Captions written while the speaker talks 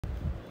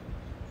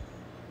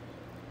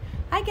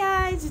Hi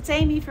guys, it's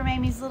Amy from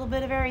Amy's Little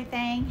Bit of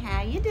Everything.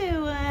 How you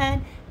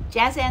doing?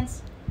 Jazz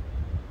hands,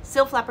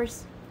 silk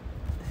flappers.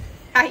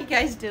 How you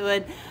guys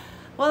doing?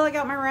 Well, I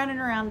got my running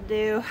around to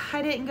do.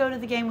 I didn't go to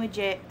the game with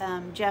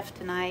Jeff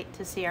tonight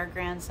to see our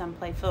grandson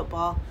play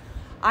football.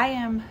 I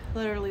am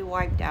literally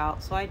wiped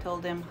out, so I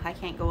told him I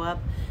can't go up.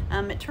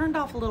 It turned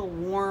off a little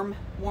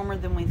warmer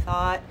than we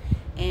thought,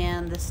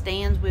 and the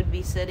stands we'd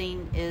be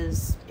sitting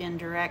is in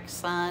direct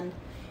sun,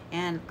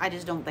 and I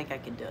just don't think I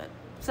could do it.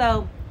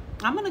 So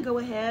I'm gonna go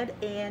ahead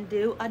and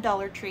do a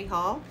Dollar Tree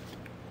haul.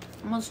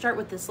 I'm gonna start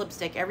with this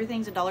lipstick.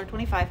 Everything's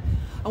 $1.25.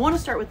 I want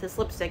to start with this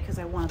lipstick because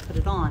I want to put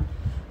it on.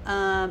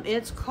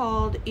 It's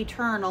called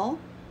Eternal,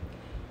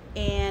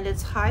 and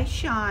it's High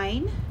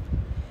Shine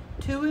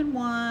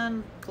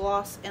 2-in-1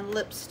 gloss and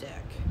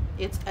lipstick.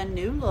 It's a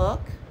new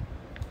look,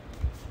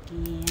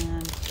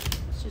 and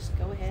let's just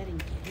go ahead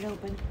and get it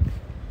open.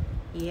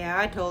 Yeah,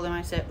 I told him,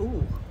 I said,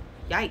 ooh,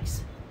 yikes,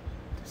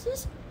 this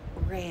is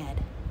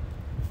red.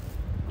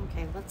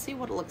 Okay, let's see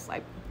what it looks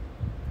like.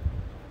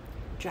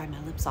 Dry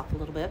my lips off a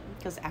little bit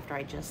because after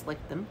I just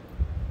licked them.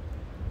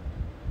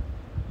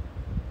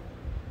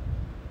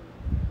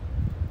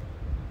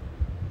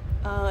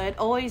 Oh, it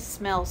always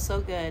smells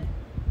so good.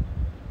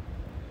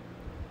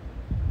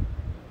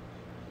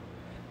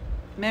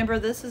 Remember,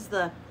 this is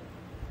the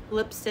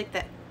lipstick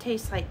that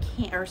tastes like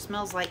or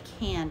smells like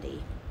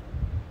candy.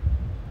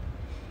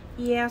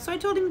 Yeah, so I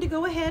told him to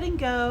go ahead and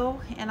go,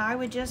 and I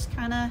would just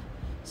kind of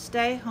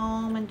stay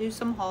home and do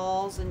some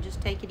hauls and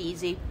just take it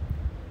easy.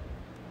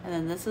 And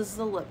then this is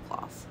the lip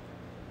gloss.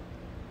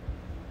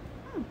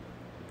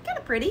 Kind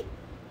of pretty.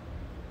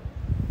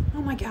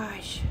 Oh my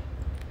gosh.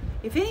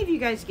 If any of you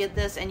guys get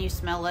this and you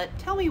smell it,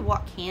 tell me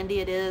what candy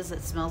it is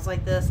that smells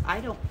like this.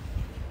 I don't,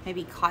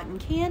 maybe cotton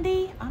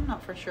candy? I'm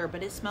not for sure,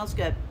 but it smells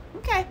good.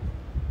 Okay.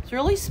 It's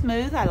really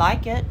smooth. I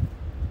like it.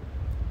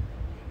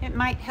 It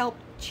might help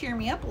cheer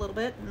me up a little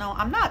bit. No,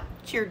 I'm not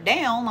cheered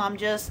down. I'm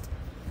just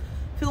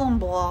feeling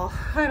blah.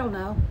 I don't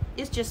know.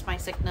 It's just my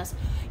sickness.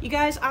 You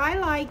guys, I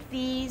like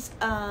these,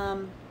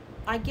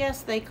 I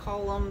guess they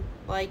call them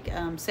like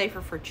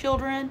safer for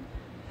children.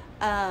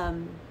 I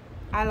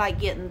like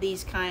getting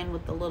these kind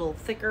with the little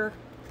thicker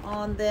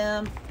on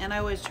them, and I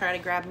always try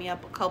to grab me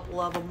up a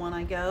couple of them when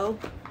I go.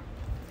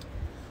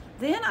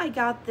 Then I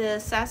got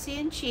this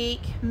Sassy & Chic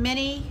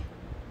mini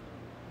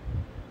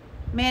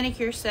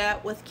manicure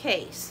set with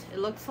case. It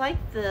looks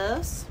like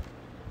this,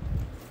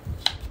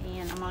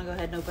 and I'm gonna go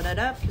ahead and open it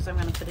up because I'm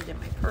gonna put it in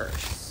my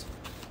purse.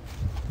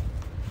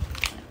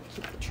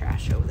 Keep the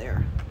trash over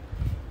there.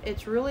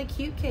 It's really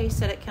cute case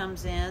that it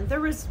comes in.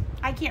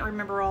 I can't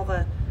remember all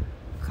the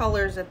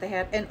colors that they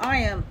had, and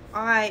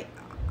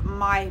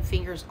my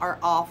fingers are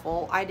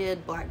awful. I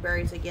did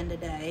blackberries again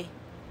today.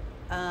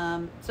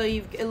 So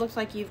it looks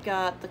like you've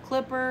got the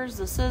clippers,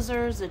 the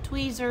scissors, the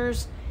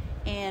tweezers,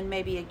 and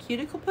maybe a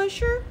cuticle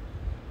pusher,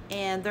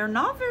 and they're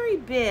not very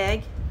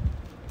big.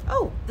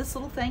 Oh, this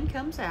little thing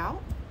comes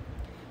out.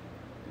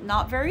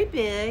 Not very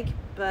big,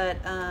 but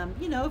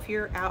you know, if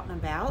you're out and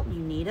about and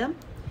you need them.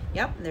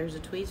 Yep, there's the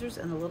tweezers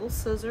and the little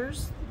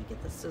scissors. Let me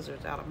get the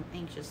scissors out. I'm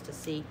anxious to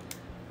see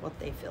what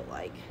they feel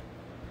like.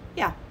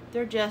 Yeah,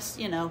 they're just,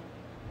 you know,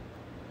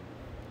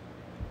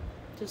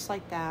 just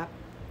like that.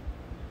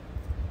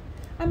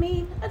 I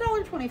mean,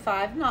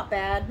 $1.25, not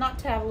bad. Not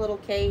to have a little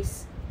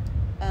case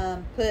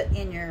put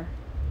in your,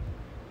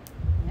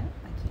 yeah,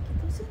 I can't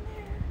get those in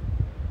there.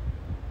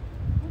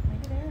 Oh,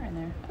 maybe they're in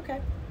there.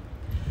 Okay.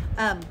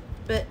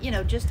 But, you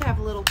know, just to have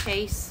a little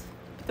case,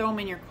 throw them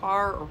in your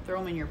car or throw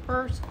them in your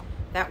purse.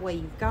 That way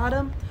you've got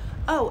them.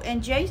 Oh,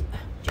 and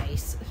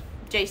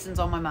Jason's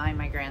on my mind,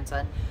 my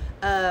grandson.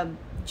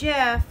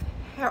 Jeff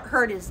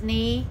hurt his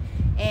knee,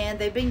 and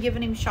they've been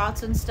giving him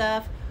shots and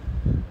stuff.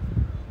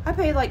 I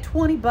paid like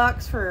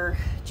 $20 for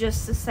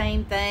just the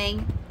same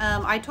thing.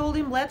 I told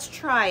him, let's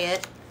try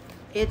it.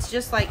 It's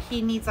just like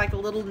he needs like a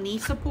little knee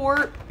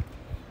support.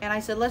 And I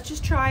said, let's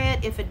just try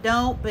it. If it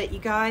don't, but you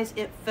guys,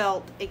 it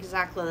felt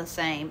exactly the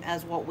same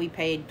as what we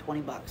paid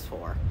 $20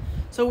 for.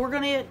 So we're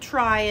going to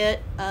try it,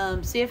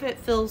 see if it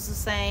feels the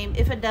same.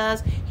 If it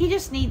does, he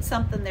just needs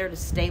something there to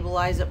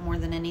stabilize it more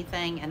than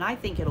anything, and I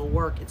think it'll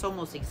work. It's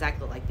almost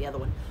exactly like the other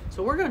one.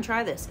 So we're going to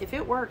try this. If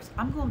it works,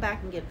 I'm going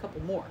back and get a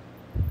couple more.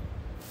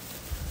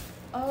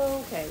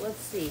 Okay, let's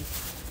see.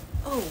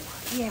 Oh,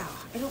 yeah.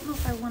 I don't know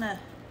if I want to...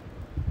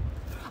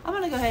 I'm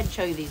going to go ahead and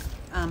show you these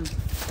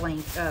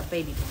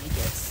baby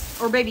blankets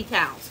or baby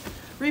towels.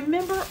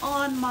 Remember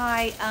on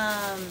my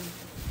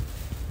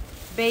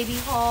baby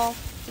haul...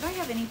 Did I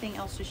have anything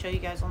else to show you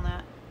guys on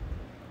that?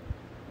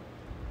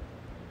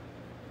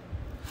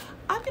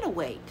 I'm going to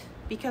wait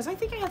because I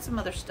think I had some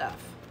other stuff.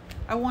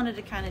 I wanted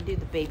to kind of do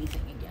the baby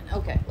thing again.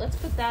 Okay, let's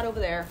put that over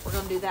there. We're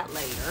going to do that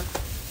later.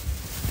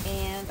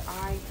 And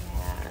I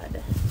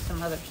had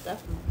some other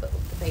stuff I'm going to put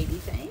with the baby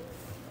thing.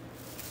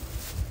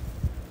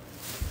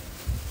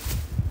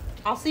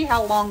 I'll see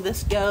how long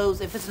this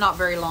goes. If it's not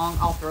very long,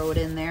 I'll throw it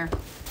in there.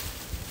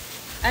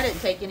 I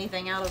didn't take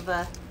anything out of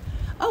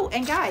oh,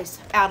 and guys,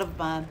 out of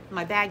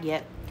my bag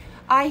yet.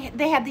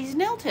 They had these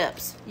nail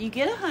tips. You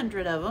get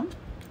 100 of them.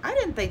 I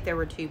didn't think they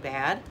were too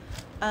bad.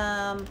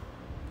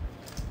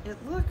 It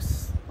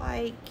looks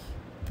like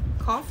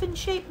coffin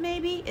shape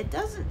maybe. It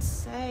doesn't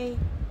say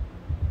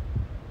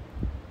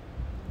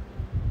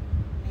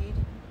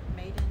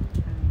made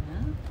in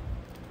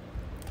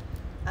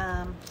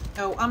China.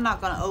 Oh, I'm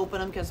not going to open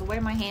them because the way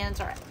my hands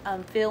are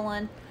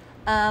feeling.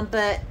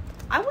 But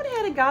I went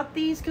ahead and got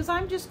these because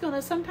I'm just going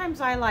to,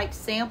 sometimes I like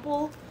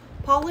sample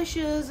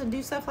polishes and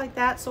do stuff like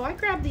that. So I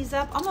grabbed these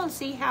up. I'm going to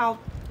see how,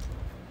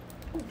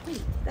 oh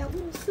wait, that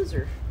little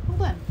scissor.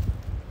 Hold on.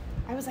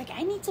 I was like,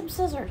 I need some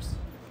scissors.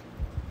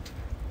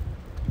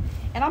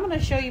 And I'm going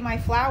to show you my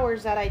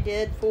flowers that I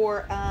did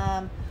for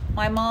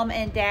my mom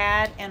and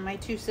dad and my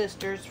two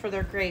sisters for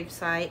their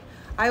gravesite.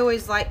 I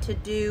always like to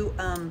do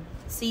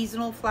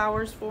seasonal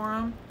flowers for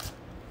them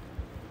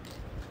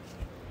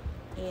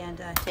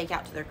and take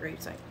out to their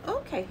gravesite.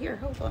 Okay, here,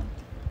 hold on.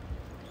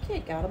 Okay,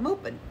 got them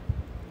open.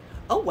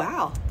 Oh,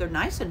 wow. They're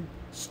nice and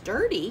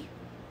sturdy.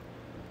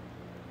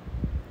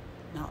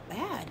 Not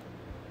bad.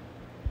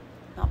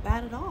 Not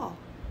bad at all.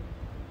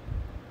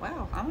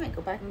 Wow, I might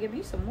go back and get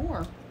me some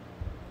more.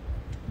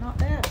 Not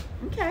bad.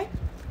 Okay,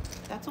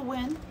 that's a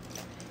win.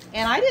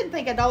 And I didn't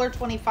think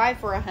 $1.25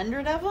 for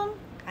 100 of them.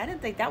 I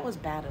didn't think that was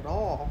bad at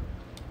all.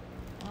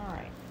 All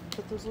right,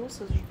 put those little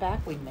scissors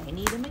back. We may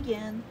need them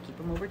again. Keep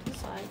them over to the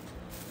side.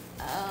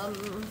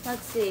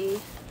 Let's see.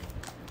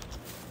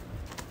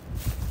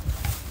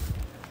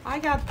 I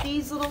got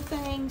these little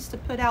things to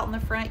put out in the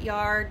front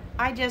yard.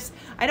 I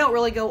don't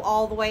really go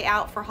all the way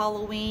out for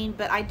Halloween,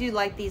 but I do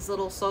like these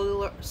little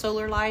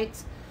solar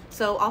lights.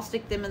 So I'll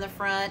stick them in the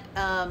front.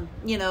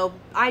 You know,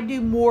 I do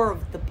more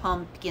of the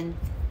pumpkin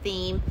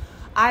theme.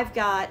 I've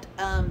got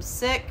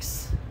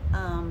 6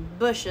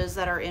 bushes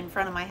that are in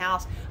front of my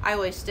house. I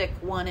always stick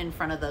one in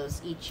front of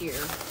those each year.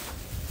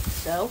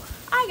 So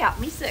I got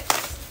me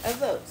 6 of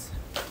those.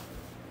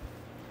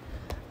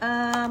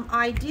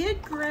 I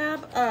did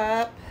grab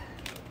up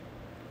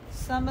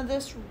some of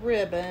this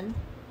ribbon.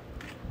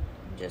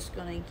 I'm just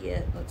gonna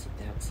get, let's see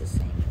if that's the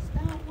same as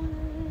that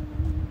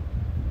one.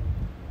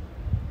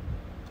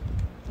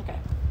 Okay,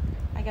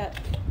 I got,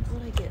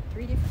 what did I get,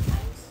 3 different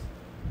kinds?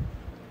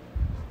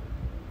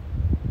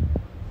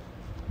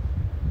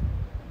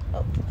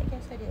 Oh, I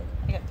guess I did.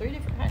 I got 3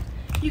 different kinds.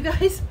 You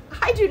guys,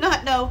 I do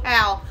not know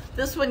how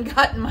this one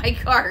got in my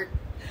cart.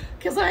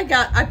 Because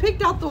I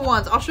picked out the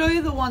ones. I'll show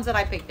you the ones that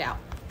I picked out.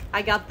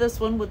 I got this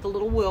one with the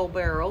little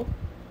wheelbarrow.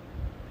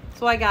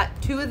 So I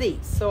got 2 of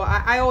these. So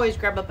I always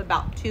grab up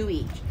about 2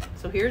 each.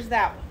 So here's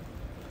that one.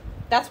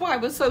 That's why I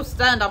was so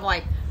stunned. I'm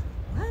like,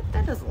 what?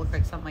 That doesn't look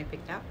like something I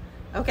picked out.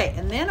 Okay,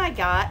 and then I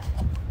got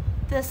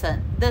this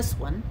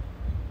one.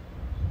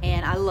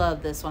 And I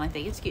love this one. I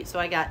think it's cute. So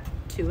I got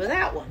 2 of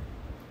that one.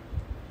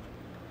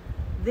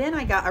 Then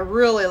I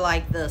really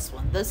like this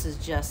one. This is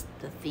just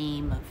the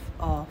theme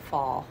of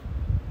fall.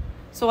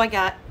 So I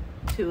got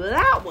 2 of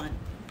that one.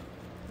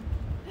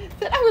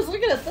 Then I was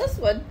looking at this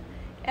one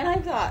and I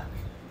thought,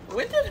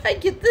 when did I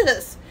get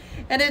this?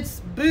 And it's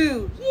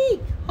Boo,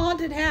 Yeek,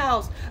 Haunted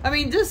House. I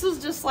mean, this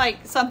is just like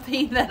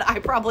something that I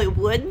probably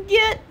wouldn't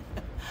get.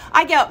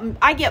 I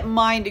get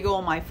mine to go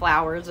on my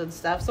flowers and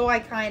stuff. So I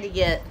kind of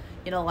get,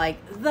 you know, like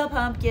the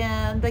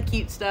pumpkin, the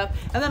cute stuff.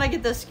 And then I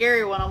get the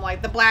scary one. I'm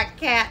like the black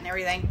cat and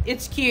everything.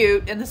 It's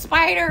cute. And the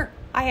spider.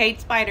 I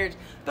hate spiders.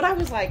 But I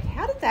was like,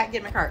 how did that get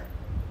in my cart?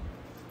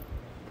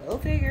 Go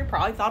figure.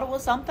 Probably thought it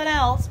was something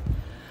else.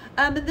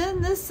 And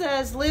then this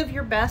says, live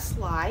your best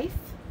life.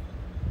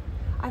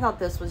 I thought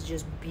this was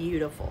just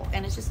beautiful.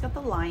 And it's just got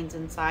the lines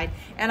inside.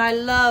 And I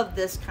love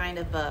this kind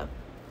of a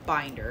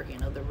binder, you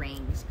know, the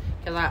rings.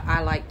 Because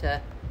I like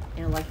to,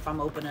 you know, like if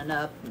I'm opening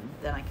up,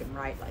 then I can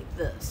write like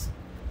this.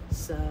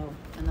 So,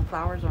 and the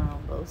flowers are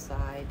on both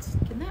sides.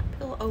 Can that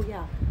peel? Oh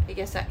yeah, I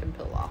guess that can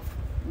peel off.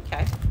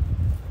 Okay.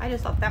 I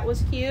just thought that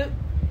was cute.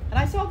 And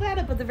I saw that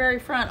up at the very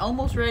front,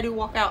 almost ready to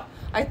walk out.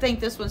 I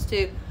think this one's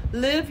too.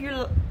 Live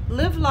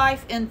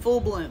life in full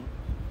bloom.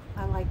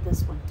 I like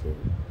this one too.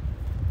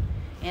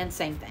 And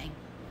same thing.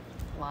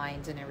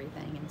 Lines and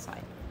everything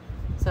inside.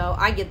 So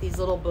I get these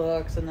little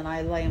books and then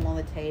I lay them on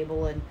the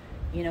table and,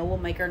 you know, we'll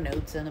make our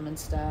notes in them and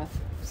stuff.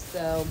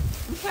 So,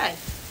 okay.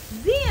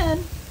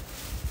 Then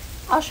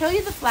I'll show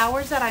you the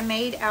flowers that I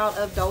made out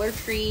of Dollar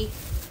Tree,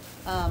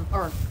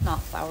 or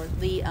not flowers,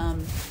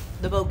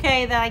 the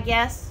bouquet that I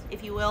guess,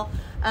 if you will,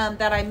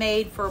 that I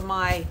made for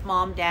my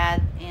mom,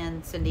 dad,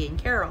 and Cindy and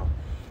Carol.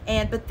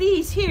 But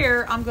these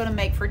here, I'm going to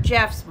make for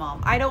Jeff's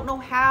mom. I don't know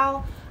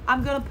how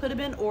I'm going to put them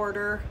in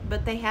order,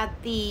 but they had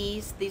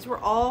these. These were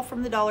all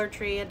from the Dollar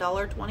Tree,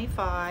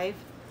 $1.25.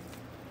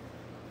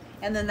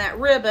 And then that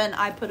ribbon,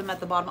 I put them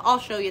at the bottom. I'll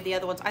show you the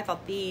other ones. I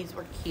thought these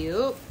were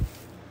cute.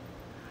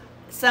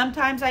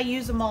 Sometimes I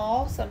use them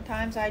all.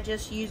 Sometimes I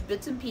just use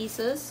bits and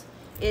pieces.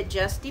 It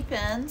just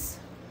depends.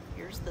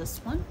 Here's this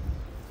one.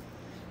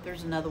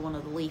 There's another one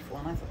of the leaf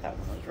one. I thought that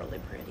one was really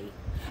pretty.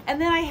 And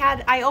then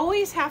I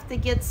always have to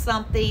get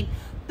something.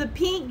 The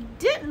pink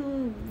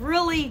didn't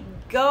really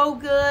go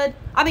good.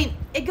 I mean,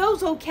 it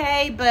goes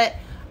okay, but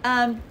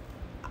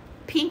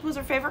pink was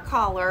her favorite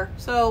color,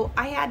 so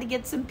I had to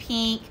get some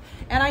pink.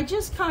 And I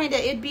just kind of,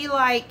 it'd be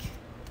like,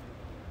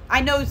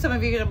 I know some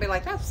of you are going to be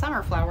like, that's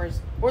summer flowers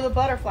or the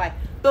butterfly.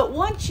 But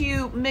once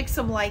you mix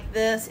them like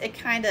this, it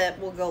kind of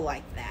will go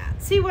like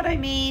that. See what I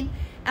mean?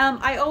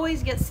 I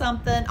always get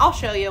something. I'll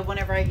show you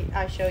whenever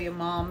I show you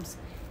Mom's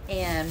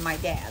and my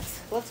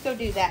dad's. Let's go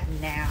do that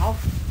now.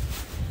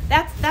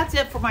 That's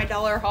it for my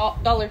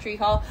Dollar Tree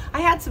haul.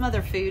 I had some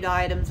other food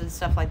items and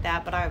stuff like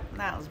that, but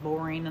that was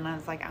boring, and I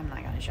was like, I'm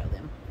not going to show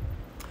them.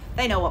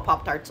 They know what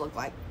Pop-Tarts look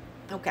like.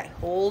 Okay,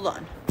 hold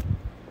on.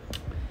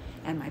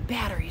 And my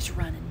battery's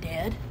running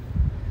dead.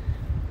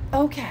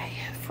 Okay,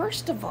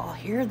 first of all,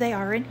 here they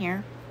are in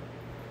here.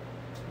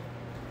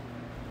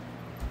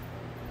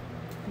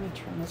 Let me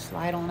turn this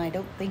light on. I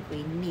don't think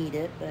we need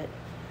it, but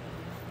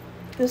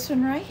this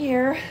one right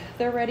here,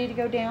 they're ready to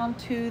go down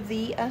to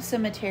the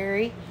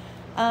cemetery.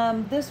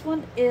 This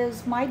one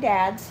is my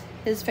dad's.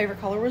 His favorite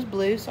color was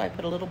blue, so I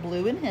put a little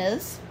blue in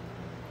his.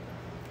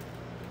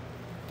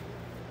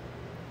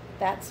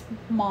 That's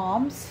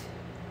Mom's.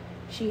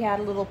 She had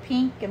a little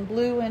pink and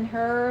blue in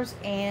hers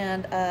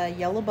and a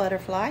yellow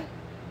butterfly.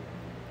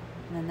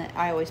 And then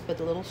I always put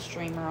a little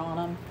streamer on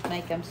them,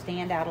 make them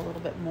stand out a little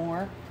bit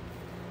more.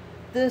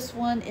 This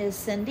one is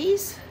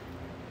Cindy's.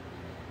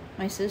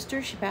 My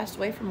sister, she passed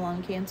away from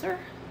lung cancer.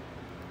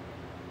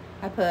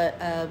 I put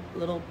a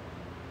little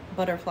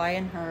butterfly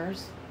in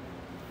hers.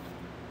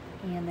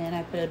 And then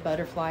I put a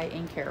butterfly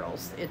in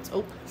Carol's.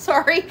 Oh,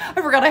 sorry,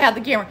 I forgot I had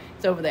the camera.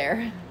 It's over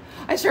there.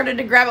 I started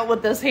to grab it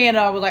with this hand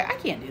and I was like, I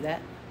can't do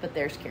that. But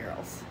there's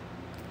Carol's.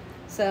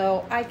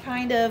 So I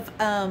kind of,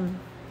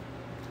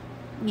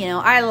 you know,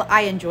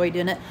 I enjoy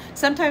doing it.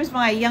 Sometimes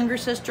my younger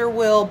sister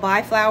will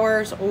buy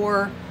flowers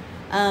or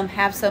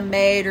have some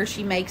made, or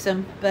she makes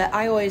them. But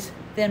I always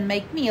then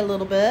make me a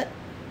little bit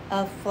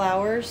of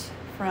flowers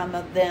from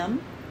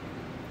them.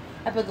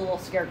 I put the little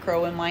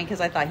scarecrow in mine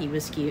because I thought he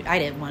was cute. I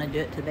didn't want to do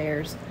it to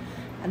theirs.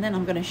 And then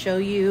I'm going to show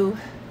you.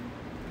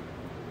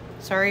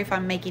 Sorry if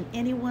I'm making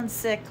anyone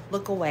sick.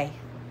 Look away.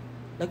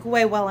 Look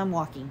away while I'm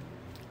walking.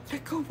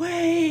 Look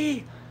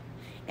away.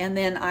 And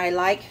then I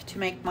like to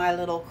make my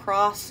little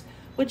cross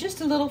with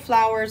just a little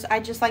flowers. I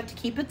just like to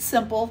keep it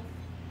simple.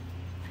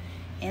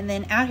 And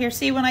then out here,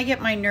 see, when I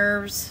get my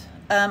nerves,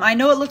 I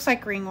know it looks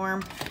like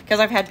ringworm because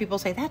I've had people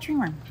say, that's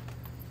ringworm.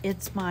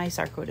 It's my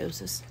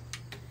sarcoidosis.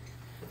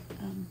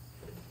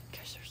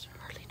 Gosh, there's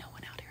hardly no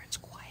one out here. It's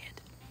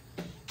quiet.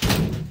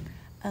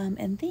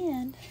 And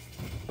then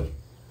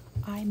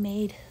I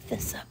made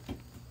this up.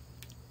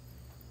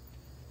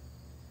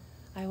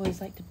 I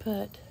always like to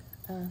put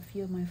a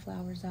few of my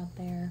flowers out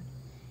there,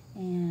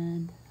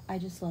 and I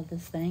just love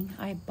this thing.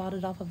 I bought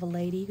it off of a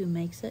lady who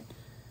makes it.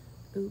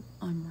 Ooh,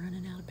 I'm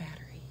running out of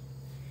battery.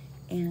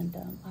 And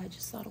I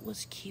just thought it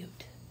was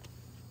cute.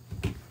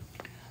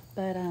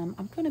 But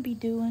I'm going to be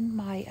doing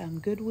my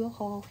Goodwill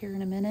haul here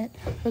in a minute.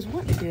 I was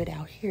wanting to do it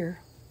out here.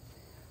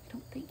 I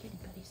don't think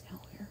anybody's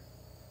out here.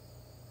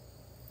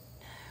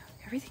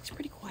 Everything's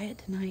pretty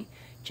quiet tonight.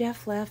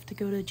 Jeff left to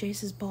go to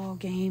Jace's ball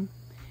game.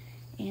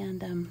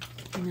 And,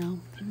 you know,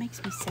 it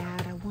makes me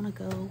sad. I want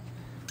to go,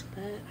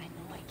 but I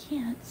know I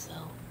can't, so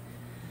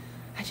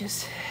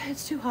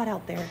it's too hot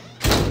out there.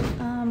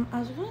 I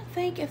was going to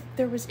think if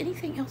there was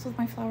anything else with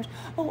my flowers.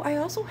 Oh, I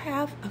also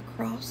have a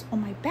cross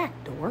on my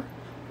back door.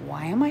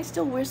 Why am I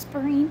still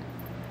whispering?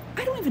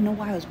 I don't even know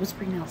why I was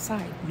whispering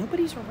outside.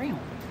 Nobody's around.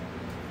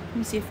 Let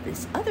me see if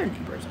this other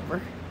neighbor's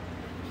over.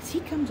 Because he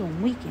comes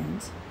on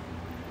weekends.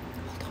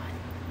 Hold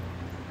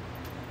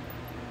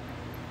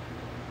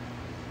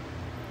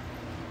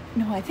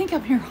on. No, I think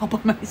I'm here all by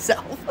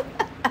myself.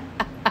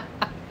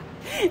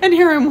 And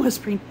here I'm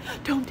whispering,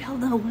 don't tell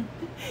no one.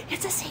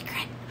 It's a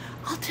secret.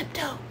 I'll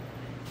tiptoe.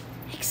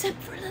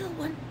 Except for little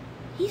one.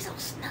 He's all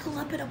snuggled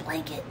up in a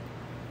blanket.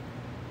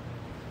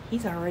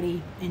 He's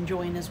already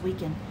enjoying his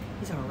weekend.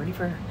 He's all ready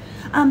for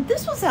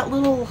this was that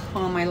little,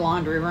 my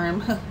laundry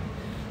room.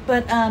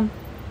 But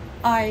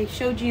I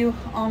showed you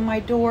on my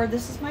door.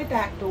 This is my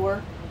back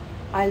door.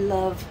 I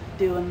love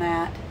doing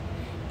that.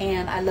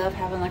 And I love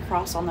having the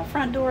cross on the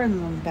front door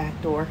and on the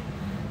back door.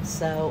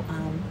 So,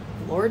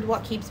 Lord,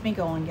 what keeps me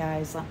going,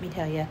 guys, let me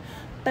tell you.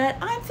 But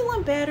I'm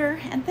feeling better,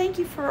 and thank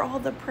you for all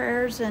the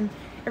prayers and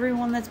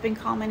everyone that's been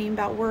commenting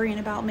about worrying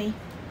about me.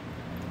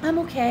 I'm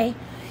okay.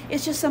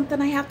 It's just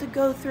something I have to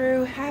go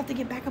through. I have to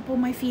get back up on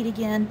my feet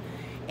again,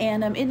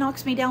 and it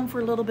knocks me down for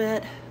a little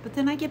bit, but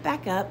then I get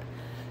back up.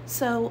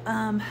 So,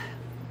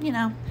 you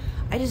know,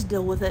 I just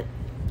deal with it.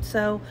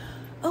 So,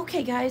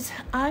 okay, guys,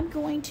 I'm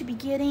going to be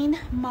getting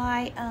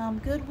my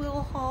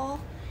Goodwill haul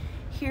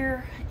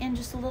here in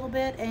just a little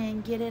bit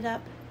and get it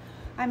up.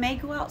 I may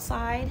go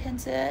outside and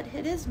sit.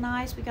 It is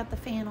nice. We got the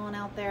fan on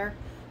out there.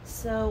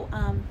 So,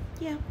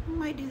 yeah, I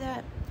might do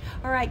that.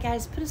 All right,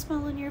 guys, put a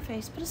smile on your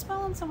face. Put a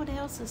smile on somebody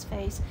else's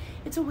face.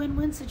 It's a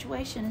win-win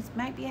situation. It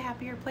might be a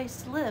happier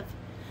place to live.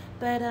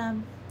 But,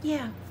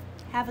 yeah,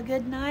 have a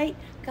good night.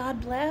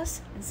 God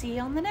bless, and see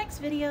you on the next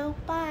video.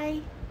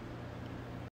 Bye.